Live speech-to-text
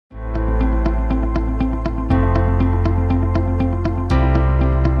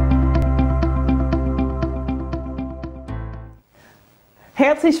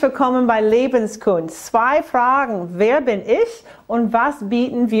Herzlich willkommen bei Lebenskunst. 2 Fragen. Wer bin ich und was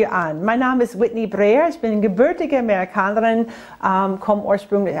bieten wir an? Mein Name ist Whitney Breer. Ich bin gebürtige Amerikanerin, komme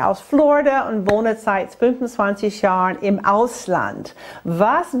ursprünglich aus Florida und wohne seit 25 Jahren im Ausland.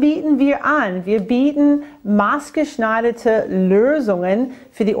 Was bieten wir an? Wir bieten maßgeschneiderte Lösungen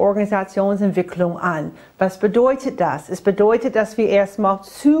für die Organisationsentwicklung an. Was bedeutet das? Es bedeutet, dass wir erstmal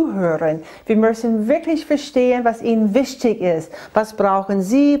zuhören. Wir müssen wirklich verstehen, was Ihnen wichtig ist. Was brauchen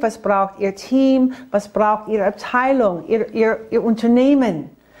Sie? Was braucht Ihr Team? Was braucht Ihre Abteilung? Ihr Unternehmen?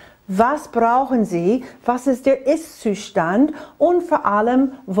 Was brauchen Sie? Was ist der Ist-Zustand? Und vor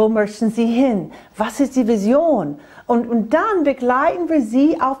allem, wo möchten Sie hin? Was ist die Vision? Und dann begleiten wir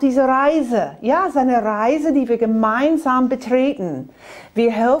Sie auf diese Reise. Ja, es ist eine Reise, die wir gemeinsam betreten.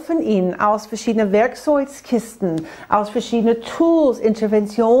 Wir helfen Ihnen aus verschiedenen Werkzeugkisten, aus verschiedenen Tools,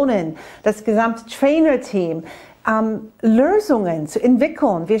 Interventionen, das gesamte Trainerteam, Lösungen zu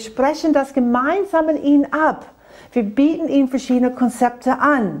entwickeln. Wir sprechen das gemeinsam mit Ihnen ab. Wir bieten Ihnen verschiedene Konzepte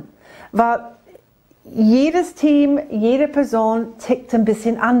an, weil jedes Team, jede Person tickt ein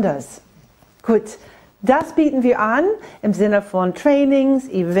bisschen anders. Gut, das bieten wir an im Sinne von Trainings,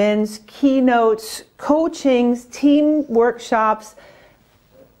 Events, Keynotes, Coachings, Teamworkshops,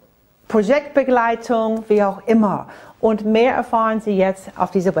 Projektbegleitung, wie auch immer. Und mehr erfahren Sie jetzt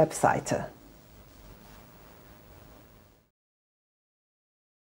auf dieser Webseite.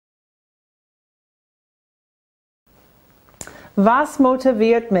 Was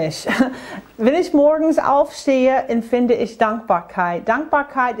motiviert mich? Wenn ich morgens aufstehe, empfinde ich Dankbarkeit.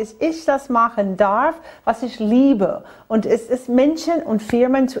 Dankbarkeit ist, ich das machen darf, was ich liebe. Und es ist, Menschen und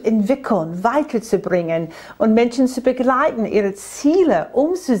Firmen zu entwickeln, weiterzubringen und Menschen zu begleiten, ihre Ziele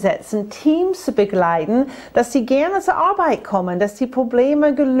umzusetzen, Teams zu begleiten, dass sie gerne zur Arbeit kommen, dass die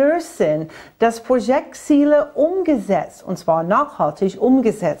Probleme gelöst sind, dass Projektziele umgesetzt, und zwar nachhaltig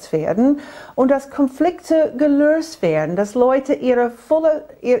umgesetzt werden und dass Konflikte gelöst werden, dass Leute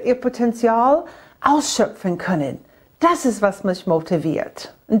ihr Potenzial ausschöpfen können. Das ist, was mich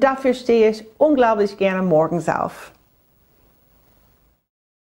motiviert. Und dafür stehe ich unglaublich gerne morgens auf.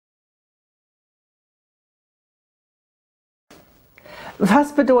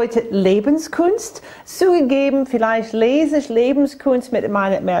 Was bedeutet Lebenskunst? Zugegeben, vielleicht lese ich Lebenskunst mit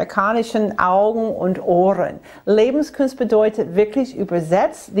meinen amerikanischen Augen und Ohren. Lebenskunst bedeutet wirklich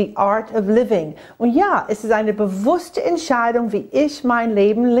übersetzt the art of living. Und ja, es ist eine bewusste Entscheidung, wie ich mein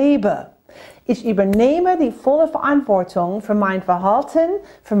Leben lebe. Ich übernehme die volle Verantwortung für mein Verhalten,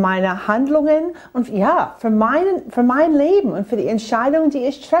 für meine Handlungen und ja, für mein Leben und für die Entscheidungen, die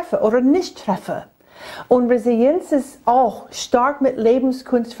ich treffe oder nicht treffe. Und Resilienz ist auch stark mit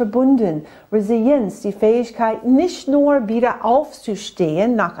Lebenskunst verbunden. Resilienz, die Fähigkeit, nicht nur wieder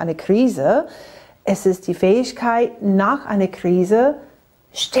aufzustehen nach einer Krise, es ist die Fähigkeit, nach einer Krise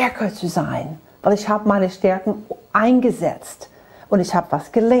stärker zu sein. Weil ich habe meine Stärken eingesetzt und ich habe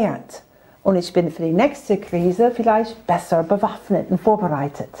was gelernt. Und ich bin für die nächste Krise vielleicht besser bewaffnet und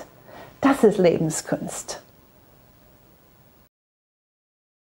vorbereitet. Das ist Lebenskunst.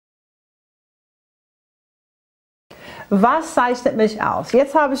 Was zeichnet mich aus?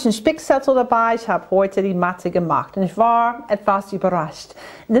 Jetzt habe ich einen Spickzettel dabei. Ich habe heute die Mathe gemacht und ich war etwas überrascht.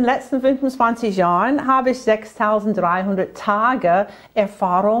 In den letzten 25 Jahren habe ich 6.300 Tage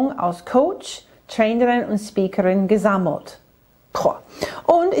Erfahrung als Coach, Trainerin und Speakerin gesammelt.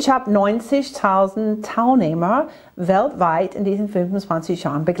 Und ich habe 90.000 Teilnehmer weltweit in diesen 25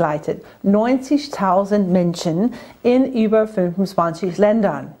 Jahren begleitet. 90.000 Menschen in über 25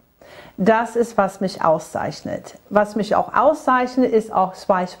 Ländern. Das ist, was mich auszeichnet. Was mich auch auszeichnet, ist auch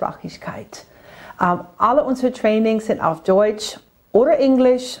Zweisprachigkeit. Alle unsere Trainings sind auf Deutsch oder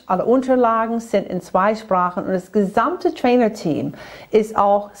Englisch. Alle Unterlagen sind in 2 Sprachen und das gesamte Trainerteam ist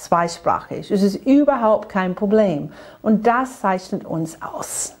auch zweisprachig. Es ist überhaupt kein Problem. Und das zeichnet uns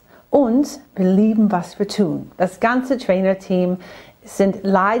aus. Und wir lieben, was wir tun. Das ganze Trainerteam sind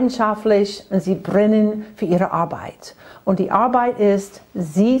leidenschaftlich und sie brennen für ihre Arbeit. Und die Arbeit ist,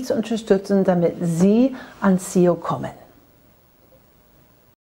 sie zu unterstützen, damit sie ans Ziel kommen.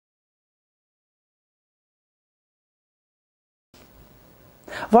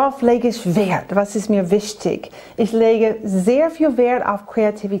 Worauf lege ich Wert? Was ist mir wichtig? Ich lege sehr viel Wert auf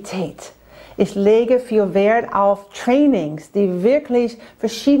Kreativität. Ich lege viel Wert auf Trainings, die wirklich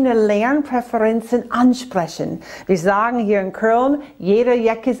verschiedene Lernpräferenzen ansprechen. Wir sagen hier in Köln, jeder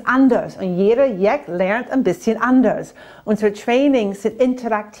Jack ist anders und jeder Jack lernt ein bisschen anders. Unsere Trainings sind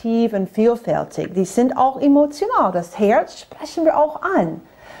interaktiv und vielfältig. Die sind auch emotional. Das Herz sprechen wir auch an.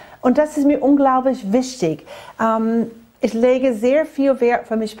 Und das ist mir unglaublich wichtig. Ich lege sehr viel Wert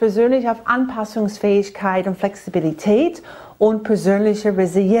für mich persönlich auf Anpassungsfähigkeit und Flexibilität und persönliche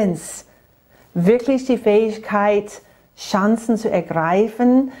Resilienz. Wirklich die Fähigkeit, Chancen zu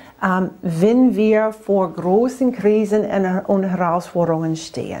ergreifen, wenn wir vor großen Krisen und Herausforderungen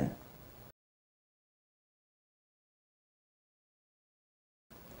stehen.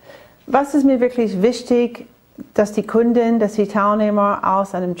 Was ist mir wirklich wichtig, dass die Kunden, dass die Teilnehmer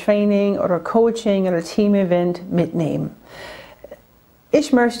aus einem Training oder Coaching oder Team-Event mitnehmen?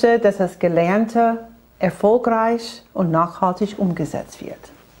 Ich möchte, dass das Gelernte erfolgreich und nachhaltig umgesetzt wird.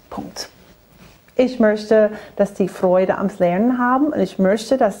 Punkt. Ich möchte, dass die Freude am Lernen haben und ich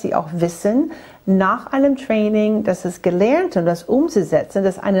möchte, dass sie auch wissen, nach einem Training, dass das Gelernte und das Umzusetzen,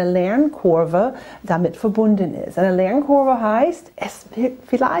 dass eine Lernkurve damit verbunden ist. Eine Lernkurve heißt, es wird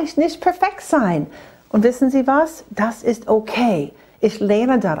vielleicht nicht perfekt sein. Und wissen Sie was? Das ist okay. Ich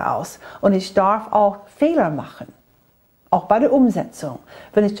lerne daraus und ich darf auch Fehler machen. Auch bei der Umsetzung.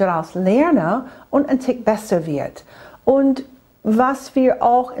 Wenn ich daraus lerne und ein Tick besser wird. Und was wir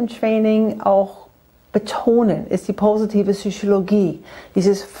auch im Training auch betonen, ist die positive Psychologie,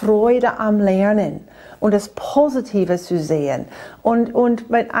 dieses Freude am Lernen und das Positive zu sehen und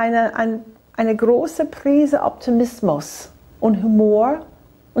mit einer großen Prise Optimismus und Humor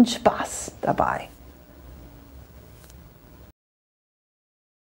und Spaß dabei.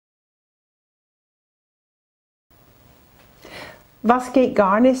 Was geht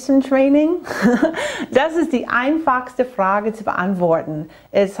gar nicht im Training? Das ist die einfachste Frage zu beantworten.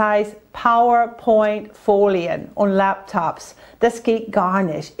 Es heißt PowerPoint-Folien und Laptops. Das geht gar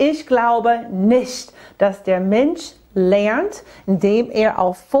nicht. Ich glaube nicht, dass der Mensch lernt, indem er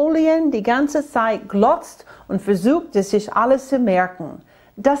auf Folien die ganze Zeit glotzt und versucht, sich alles zu merken.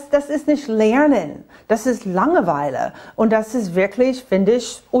 Das ist nicht Lernen, das ist Langeweile und das ist wirklich, finde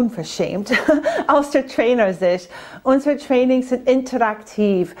ich, unverschämt aus der Trainersicht. Unsere Trainings sind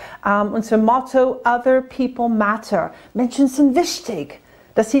interaktiv. Unser Motto, Other People Matter. Menschen sind wichtig,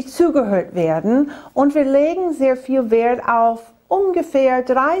 dass sie zugehört werden und wir legen sehr viel Wert auf ungefähr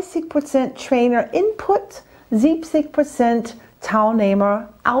 30% Trainer Input, 70% Teilnehmer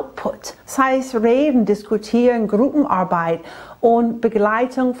Output. Das heißt, reden, diskutieren, Gruppenarbeit und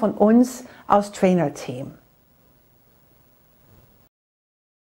Begleitung von uns als Trainerteam.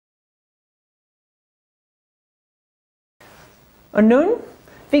 Und nun,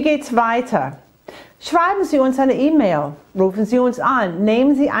 wie geht's weiter? Schreiben Sie uns eine E-Mail, rufen Sie uns an,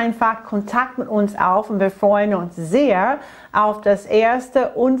 nehmen Sie einfach Kontakt mit uns auf und wir freuen uns sehr auf das erste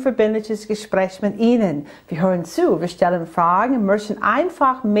unverbindliche Gespräch mit Ihnen. Wir hören zu, wir stellen Fragen und möchten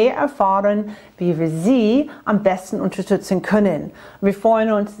einfach mehr erfahren, wie wir Sie am besten unterstützen können. Wir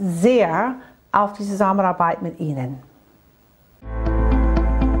freuen uns sehr auf die Zusammenarbeit mit Ihnen.